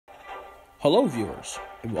Hello viewers,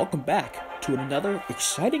 and welcome back to another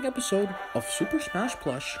exciting episode of Super Smash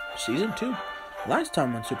Plush Season 2. Last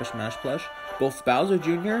time on Super Smash Plush, both Bowser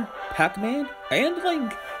Jr., Pac-Man, and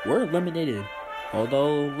Link were eliminated.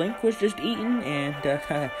 Although Link was just eaten, and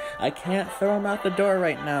I can't throw him out the door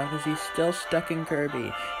right now because he's still stuck in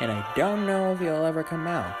Kirby, and I don't know if he'll ever come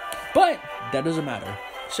out. But that doesn't matter.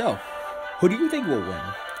 So, who do you think will win?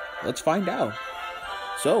 Let's find out.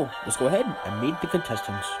 So, let's go ahead and meet the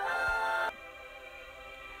contestants.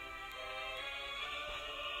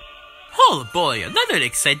 Oh boy, another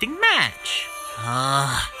exciting match!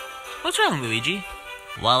 What's wrong, Luigi?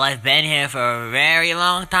 Well, I've been here for a very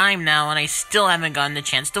long time now, and I still haven't gotten the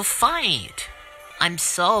chance to fight. I'm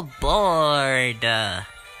so bored.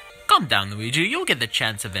 Calm down, Luigi. You'll get the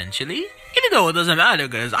chance eventually. Even though it doesn't matter,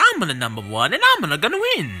 because I'm the number one, and I'm gonna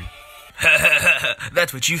win.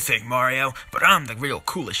 That's what you think, Mario, but I'm the real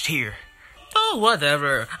coolest here. Oh,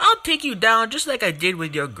 whatever. I'll take you down just like I did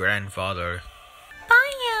with your grandfather.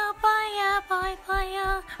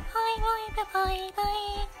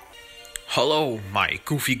 Hello, my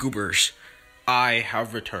goofy goobers. I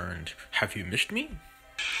have returned. Have you missed me?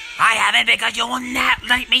 I haven't because you will not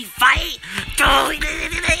let me fight!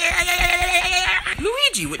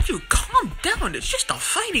 Luigi, would you calm down? It's just a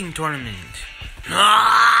fighting tournament.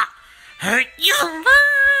 Hurt you!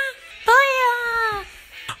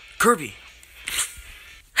 Kirby.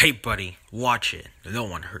 Hey, buddy, watch it. No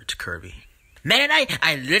one hurts Kirby. Man,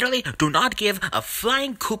 I literally do not give a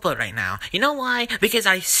flying Koopa right now. You know why? Because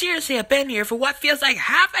I seriously have been here for what feels like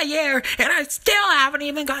half a year, and I still haven't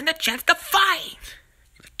even gotten a chance to fight.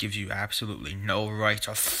 That gives you absolutely no right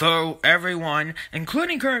to throw everyone,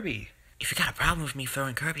 including Kirby. If you got a problem with me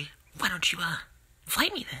throwing Kirby, why don't you,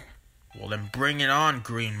 fight me then? Well, then bring it on,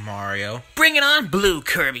 Green Mario. Bring it on, Blue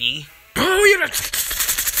Kirby. Oh, you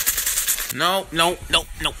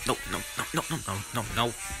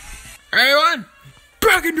No. Everyone,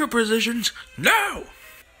 back in your positions, now!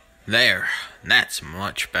 There, that's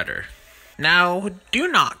much better. Now, do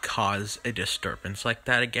not cause a disturbance like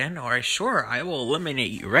that again, or I will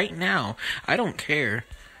eliminate you right now. I don't care.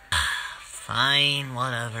 Fine,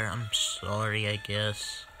 whatever. I'm sorry, I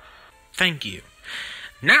guess. Thank you.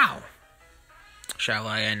 Now, shall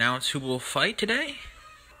I announce who will fight today?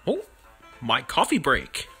 Oh, my coffee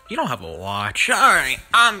break. You don't have a watch. Alright,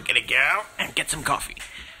 I'm gonna go and get some coffee.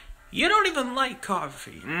 You don't even like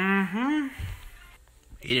coffee. Mm-hmm.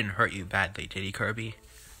 He didn't hurt you badly, did he, Kirby?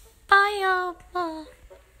 That's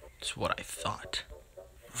what I thought.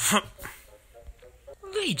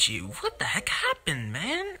 Luigi, what the heck happened,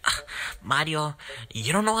 man? Mario,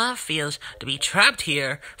 you don't know how it feels to be trapped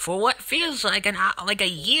here for what feels like a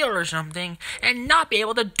year or something and not be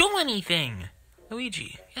able to do anything.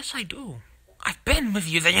 Luigi, yes I do. I've been with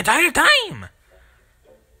you the entire time.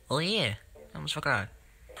 Oh yeah, I almost forgot.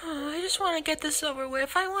 I just want to get this over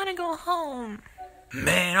with. I want to go home.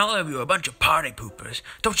 Man, all of you are a bunch of party poopers.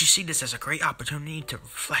 Don't you see this as a great opportunity to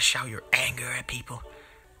flesh out your anger at people?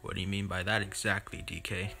 What do you mean by that exactly,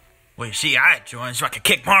 DK? Well, you see, I joined so I could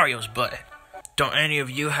kick Mario's butt. Don't any of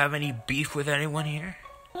you have any beef with anyone here?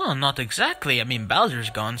 Well, not exactly. I mean, Bowser's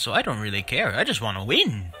gone, so I don't really care. I just want to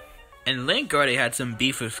win. And Link already had some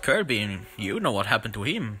beef with Kirby, and you know what happened to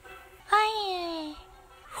him.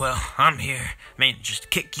 Well, I'm here, man, just to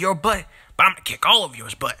kick your butt, but I'm gonna kick all of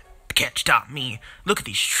yours butt. You can't stop me. Look at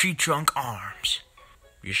these tree trunk arms.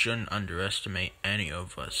 You shouldn't underestimate any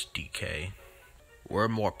of us, DK. We're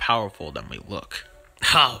more powerful than we look.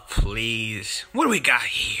 Oh, please. What do we got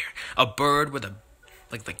here? A bird with a...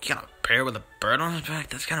 Like you got a bear with a bird on his back?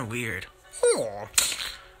 That's kind of weird. Oh.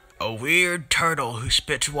 A weird turtle who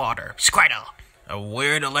spits water. Squirtle. A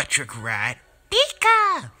weird electric rat.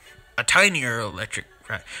 Pika! A tinier electric rat.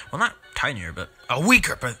 Well, not tinier, but a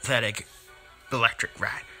weaker, pathetic electric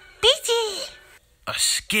rat. Busy! A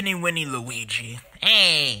skinny Winnie Luigi.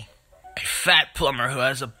 Hey! A fat plumber who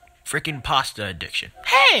has a freaking pasta addiction.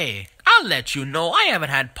 Hey! I'll let you know I haven't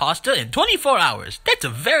had pasta in 24 hours. That's a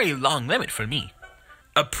very long limit for me.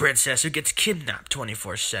 A princess who gets kidnapped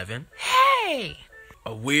 24/7. Hey!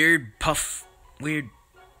 A weird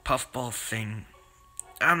puffball thing.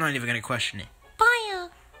 I'm not even gonna question it.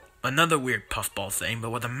 Another weird puffball thing,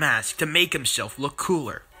 but with a mask to make himself look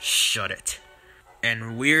cooler. Shut it.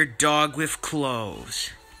 And weird dog with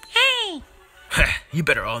clothes. Hey! You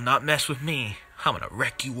better all not mess with me. I'm gonna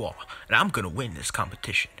wreck you all, and I'm gonna win this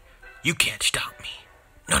competition. You can't stop me.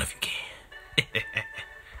 None of you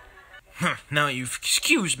can. Now you've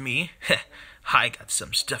excused me. I got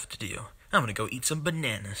some stuff to do. I'm gonna go eat some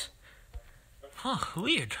bananas. Huh,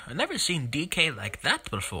 weird. I've never seen DK like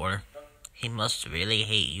that before. He must really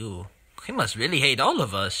hate you. He must really hate all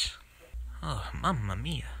of us. Oh, mamma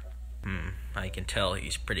mia. I can tell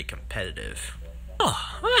he's pretty competitive.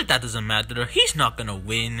 Oh, well, that doesn't matter. He's not gonna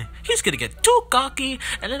win. He's gonna get too cocky,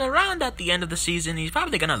 and then around at the end of the season, he's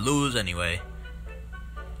probably gonna lose anyway.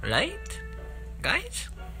 Right? Guys?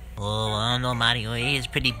 Oh, I don't know, Mario. He is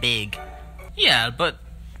pretty big. Yeah, but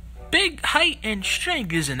big height and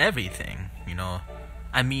strength isn't everything, you know.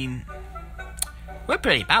 I mean, we're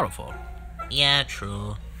pretty powerful. Yeah,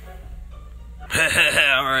 true.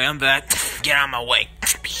 Alright, I'm back. Get out of my way.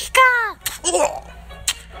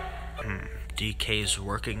 DK's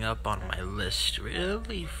working up on my list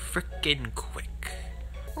really freaking quick.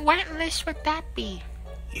 What list would that be?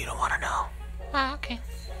 You don't want to know. Oh, okay.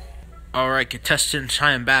 Alright, contestants,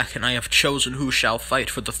 I am back, and I have chosen who shall fight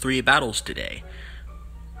for the 3 battles today.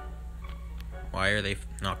 Why are they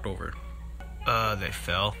knocked over? They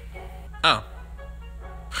fell. Oh.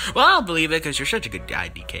 Well, I'll believe it, because you're such a good guy,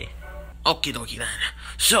 DK. Okie dokie then.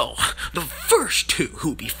 So, the first 2 who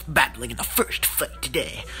will be battling in the first fight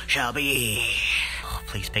today shall be... Oh,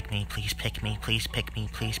 please pick me. Please pick me. Please pick me.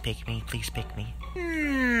 Please pick me. Please pick me.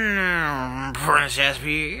 Princess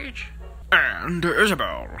Peach and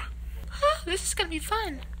Isabel. Oh, this is gonna be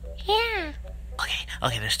fun. Yeah.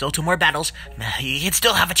 Okay, there's still 2 more battles. You can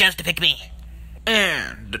still have a chance to pick me.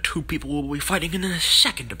 And the 2 people who will be fighting in the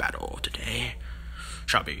second battle today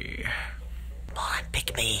shall be... Come on,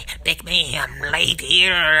 pick me. Pick me. I'm late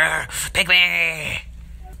here. Pick me.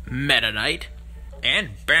 Meta Knight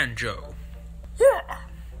and Banjo.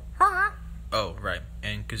 Oh, right,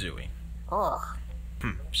 and Kazooie.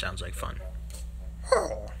 Sounds like fun.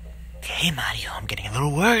 Okay, Mario, I'm getting a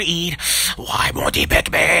little worried. Why won't he pick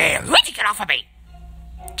me? Let me get off of me.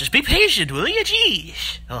 Just be patient, will you?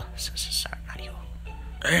 Jeez. Oh, sorry, Mario.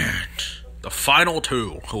 And the final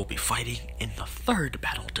 2 who will be fighting in the third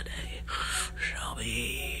battle today shall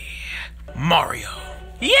be Mario.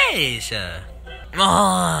 Yes. He's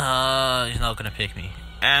not gonna pick me.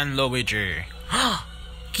 And Luigi.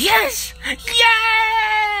 Yes! Yay!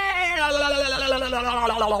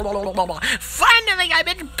 Finally, I've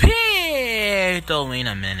been picked! Oh, wait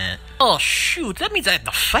a minute. Oh, shoot. That means I have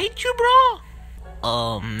to fight you, bro?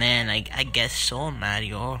 Oh, man, I guess so,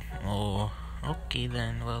 Mario. Oh, okay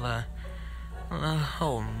then. Well,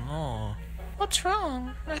 oh no. What's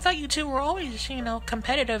wrong? I thought you 2 were always,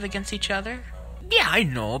 competitive against each other. Yeah, I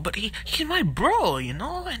know, but he's my bro, you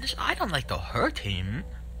know? And I don't like to hurt him.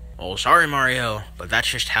 Oh, sorry, Mario, but that's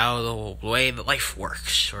just how the way that life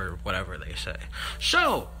works, or whatever they say.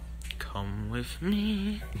 So, come with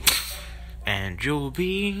me, and you'll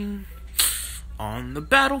be on the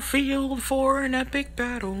battlefield for an epic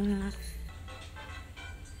battle.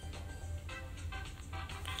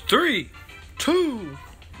 3, 2,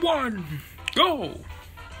 1, go!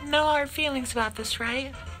 No hard feelings about this,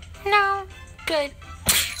 right? No. Good.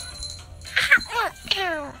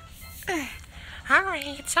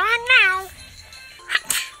 Alright, it's on now.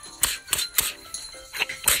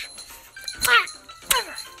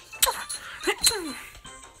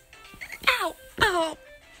 Ow! Oh!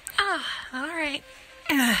 Alright.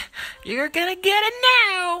 You're gonna get it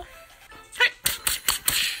now!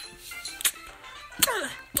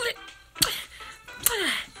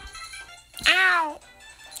 Ow!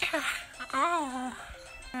 Oh.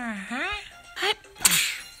 Uh-huh.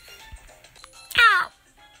 Ow!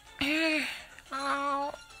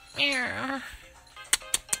 Oh. Yeah.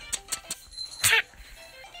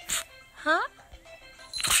 Huh?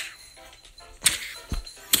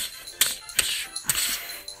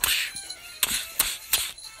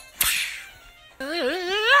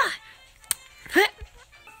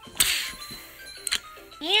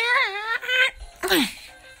 Yeah.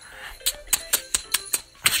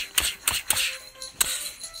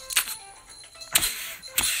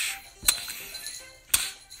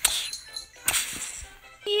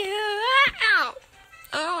 Ow!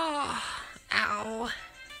 Oh, ow.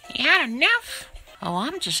 You had enough? Oh,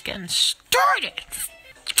 I'm just getting started.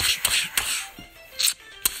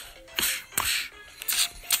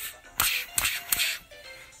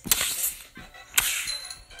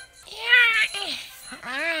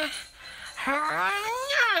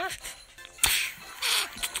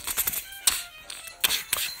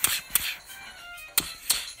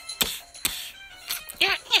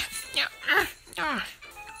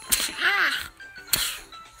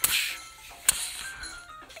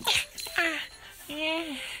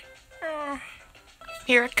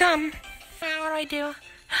 Here it come. What do I do?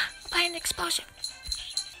 By an explosion.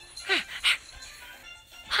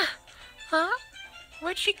 Huh?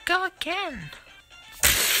 Where'd she go again?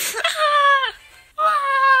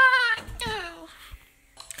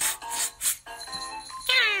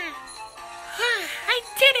 I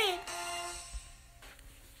did it!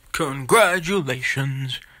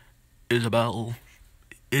 Congratulations, Isabel,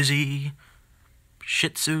 Izzy, Shih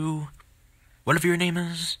Tzu, whatever your name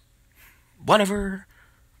is. Whatever.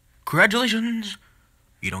 Congratulations.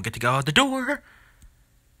 You don't get to go out the door.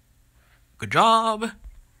 Good job.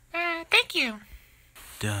 Thank you.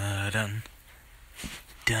 Dun dun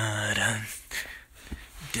dun dun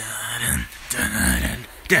dun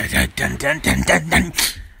dun dun dun dun dun dun.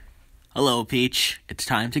 Hello, Peach. It's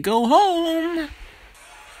time to go home.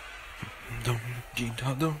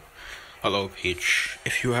 Hello, Peach.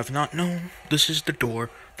 If you have not known, this is the door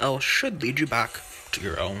that should lead you back to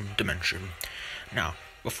your own dimension. Now,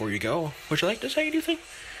 before you go, would you like to say anything?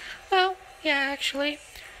 Well, yeah, actually.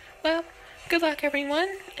 Well, good luck, everyone.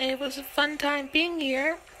 It was a fun time being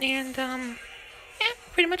here, and, yeah,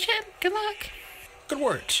 pretty much it. Good luck. Good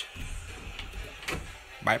words.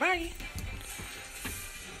 Bye-bye.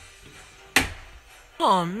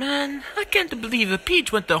 Oh man, I can't believe the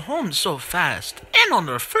Peach went to home so fast. And on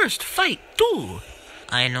her first fight, too.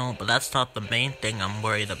 I know, but that's not the main thing I'm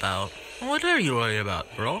worried about. What are you worried about,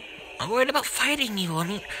 bro? I'm worried about fighting you. I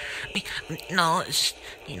mean, no, it's,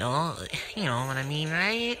 you know what I mean,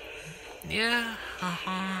 right? Yeah,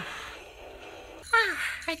 I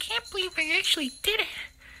can't believe I actually did it.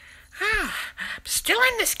 I'm still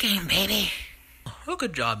in this game, baby. Oh,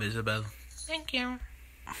 good job, Isabel. Thank you.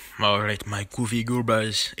 Alright, my goofy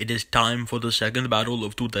goorbers, it is time for the second battle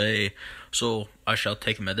of today. So, I shall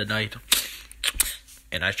take Meta Knight,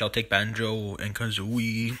 and I shall take Banjo and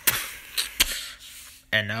Kazooie.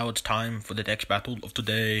 And now it's time for the next battle of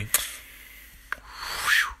today.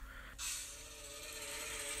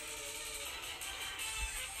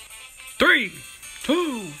 3,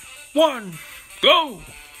 2, 1, go!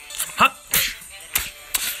 Ha!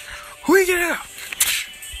 We get out!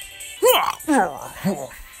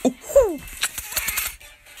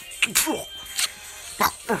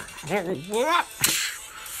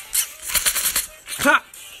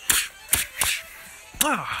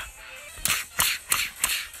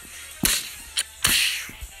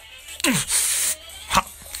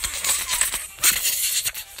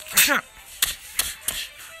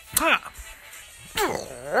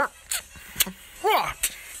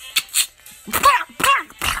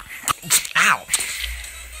 Ow!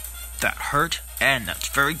 That hurt, and that's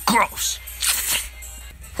very gross.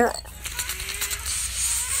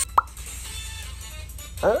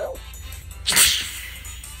 Ooh.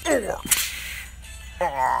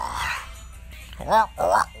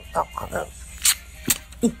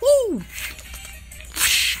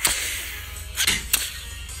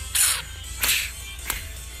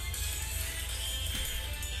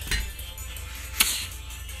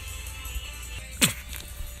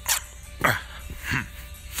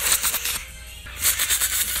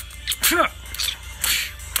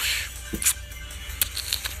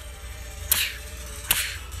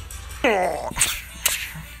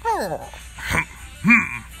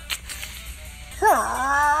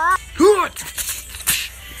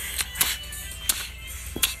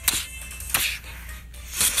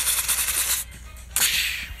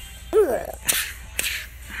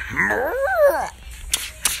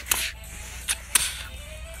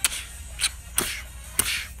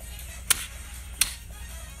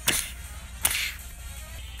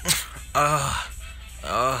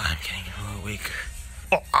 I'm getting a little weaker.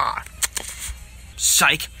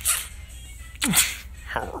 Psych.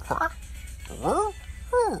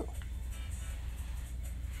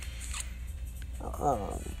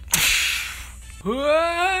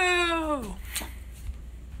 Whoa!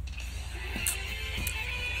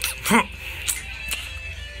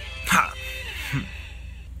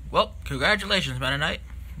 Well, congratulations, Mennonite.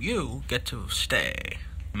 You get to stay.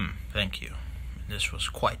 Thank you. This was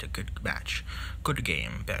quite a good match. Good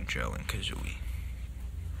game, Banjo and Kazooie.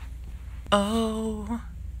 Oh,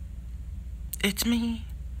 it's me.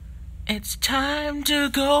 It's time to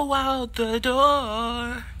go out the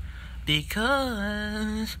door.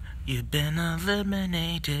 Because you've been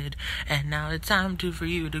eliminated. And now it's time for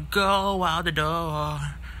you to go out the door.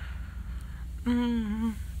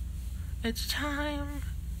 It's time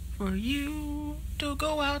for you to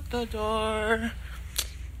go out the door.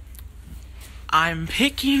 I'm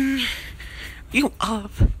picking you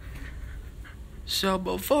up. So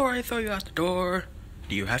before I throw you out the door,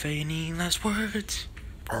 do you have any last words?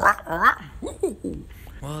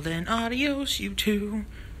 Well then, adios, you two.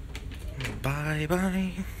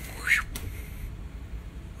 Bye-bye.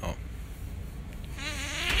 Oh.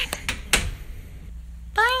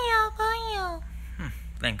 Bye.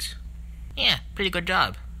 Thanks. Yeah, pretty good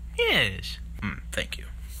job. Yes. Thank you.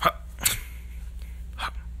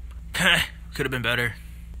 Could have been better.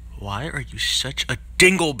 Why are you such a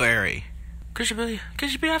dingleberry? Cause I'm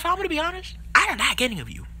gonna be honest, I don't like any of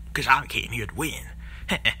you. Cause I came here to win.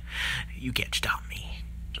 You can't stop me.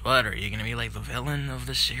 So what, are you gonna be like the villain of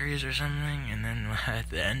the series or something? And then at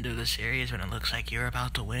the end of the series, when it looks like you're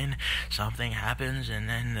about to win, something happens, and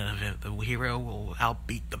then the hero will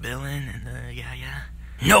outbeat the villain, and yeah.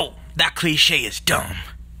 No, that cliche is dumb.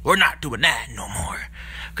 We're not doing that no more.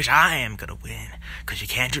 Cause I am gonna win. Cause you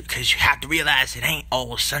have to realize it ain't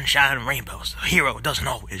all sunshine and rainbows. The hero doesn't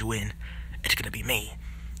always win. It's gonna be me.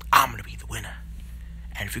 I'm gonna be the winner.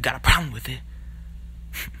 And if you got a problem with it,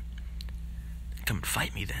 come and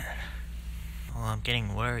fight me then. Oh, I'm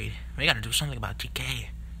getting worried. We gotta do something about TK.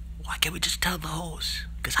 Why can't we just tell the hoes?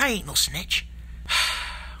 Cause I ain't no snitch.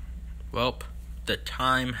 Well, the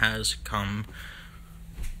time has come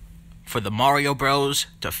for the Mario Bros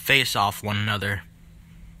to face off one another.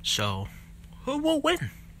 So, who will win?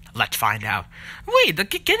 Let's find out. Wait,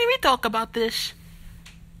 can we talk about this?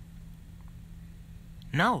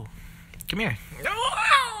 No. Come here. No!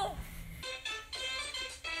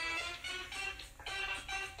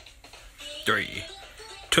 3,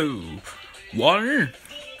 2, 1,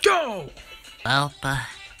 go! Well,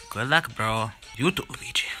 good luck, bro. You too,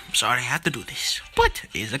 Luigi. I'm sorry I have to do this. But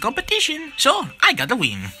it's a competition, so I gotta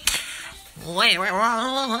win. Wait, wow.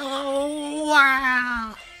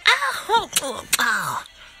 Oh.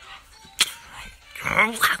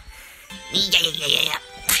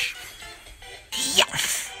 Yeah.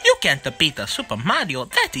 You can't beat a Super Mario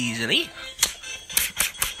that easily.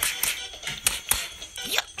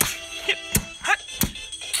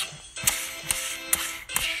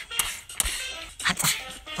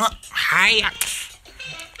 Hi.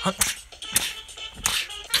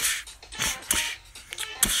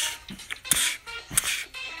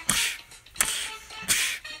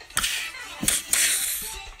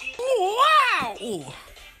 Wow!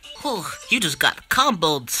 Oh, you just got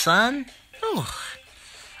comboed, son. Oh,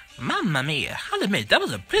 mamma mia! I'll admit that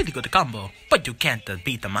was a pretty good combo, but you can't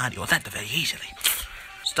beat the Mario that very easily.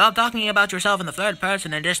 Stop talking about yourself in the third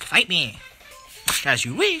person and just fight me. As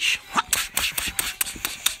you wish.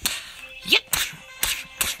 Yep.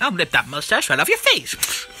 I'll rip that mustache right off your face.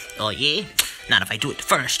 Oh, yeah? Not if I do it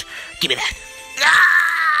first. Give me that.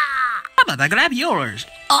 Ah! How about I grab yours?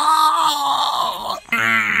 Oh!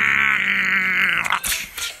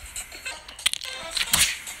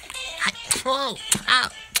 Whoa! Ow!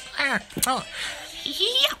 Oh!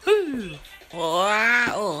 Yahoo!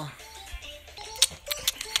 Wow!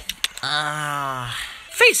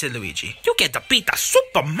 Face it, Luigi. You can't beat the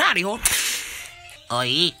Super Mario. Oh,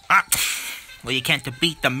 yeah? Well, you can't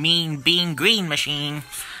beat the mean bean green machine.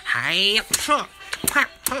 Hi!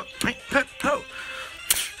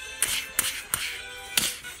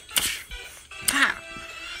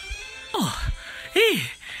 Oh, hey.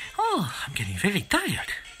 Oh, I'm getting very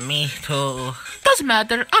tired. Me too. Doesn't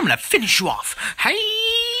matter. I'm gonna finish you off. Hey!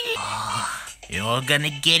 Oh, you're gonna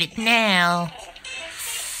get it now.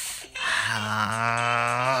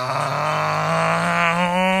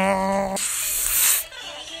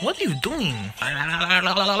 What are you doing?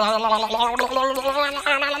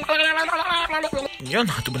 You're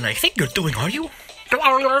not doing what I think you're doing, are you?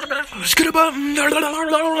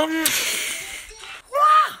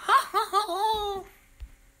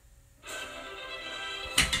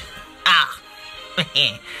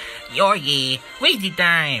 You're wasting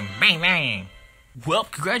time. Bang, bang. Well,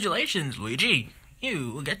 congratulations, Luigi.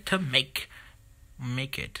 You get to make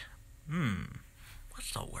it.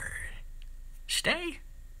 What's the word? Stay?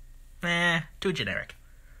 Too generic.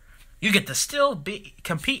 You get to still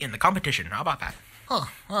compete in the competition. How about that? Oh,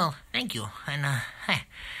 well, thank you. And, hey.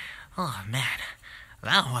 Oh, man.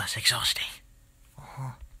 That was exhausting.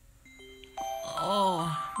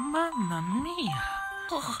 Oh, mamma mia.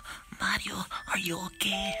 Oh, Mario, are you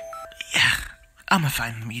okay? Yeah, I'm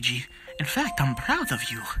fine, Luigi. In fact, I'm proud of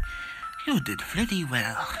you. You did pretty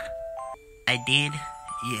well. I did?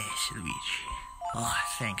 Yes, Luigi. Oh,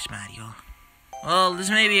 thanks, Mario. Well, this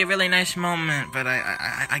may be a really nice moment, but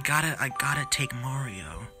I gotta take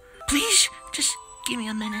Mario. Please, just give me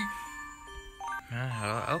a minute.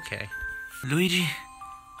 Okay. Luigi?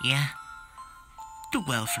 Yeah? Do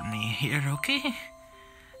well for me here, okay?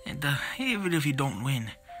 And even if you don't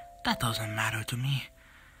win, that doesn't matter to me.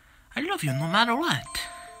 I love you no matter what.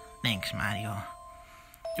 Thanks, Mario.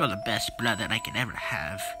 You're the best brother I could ever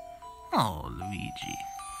have. Oh, Luigi.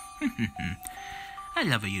 I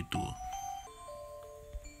love you too.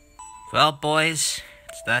 Well, boys,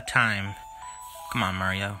 it's that time. Come on,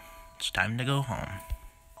 Mario. It's time to go home.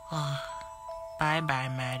 Oh, bye-bye,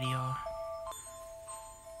 Mario.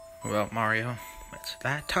 Well, Mario, it's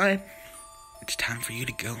that time. it's time for you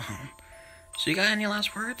to go home. So you got any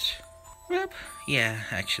last words? Yep. Yeah,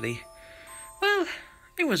 actually. Well,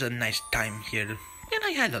 it was a nice time here, and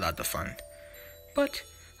I had a lot of fun. But,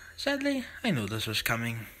 sadly, I knew this was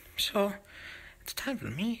coming, so it's time for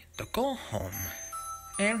me to go home.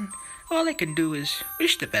 And all I can do is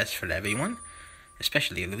wish the best for everyone,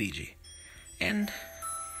 especially Luigi. And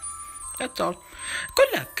that's all. Good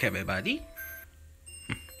luck, everybody.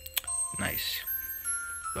 Nice.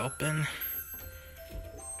 Open.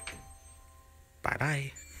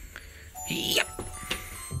 Bye-bye. Yep.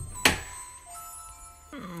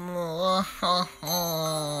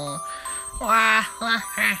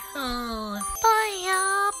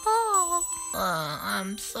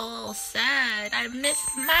 I'm so sad. I miss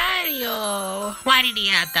Mario. Why did he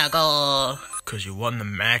have to go? 'Cause you won the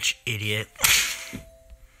match, idiot.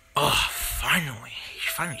 Oh, finally. He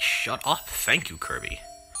finally shut up. Thank you, Kirby.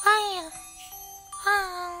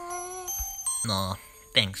 No,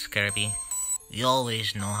 thanks, Kirby. You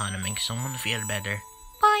always know how to make someone feel better.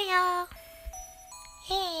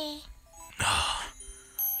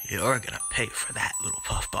 You're gonna pay for that, little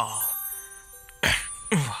puffball.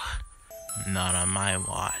 Not on my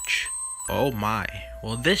watch. Oh my.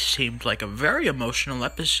 Well, this seemed like a very emotional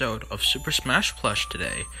episode of Super Smash Plush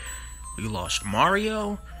today. We lost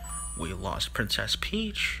Mario, we lost Princess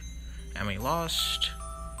Peach, and we lost...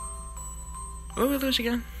 What did we lose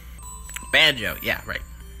again? Banjo, yeah, right.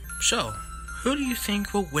 So, who do you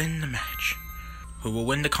think will win the match? Who will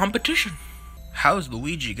win the competition? How's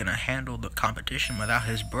Luigi gonna handle the competition without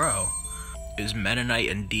his bro? Is Meta Knight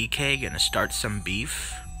and DK gonna start some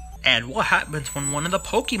beef? And what happens when one of the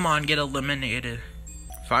Pokemon get eliminated?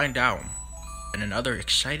 Find out in another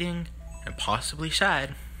exciting and possibly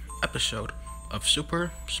sad episode of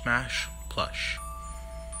Super Smash Plush.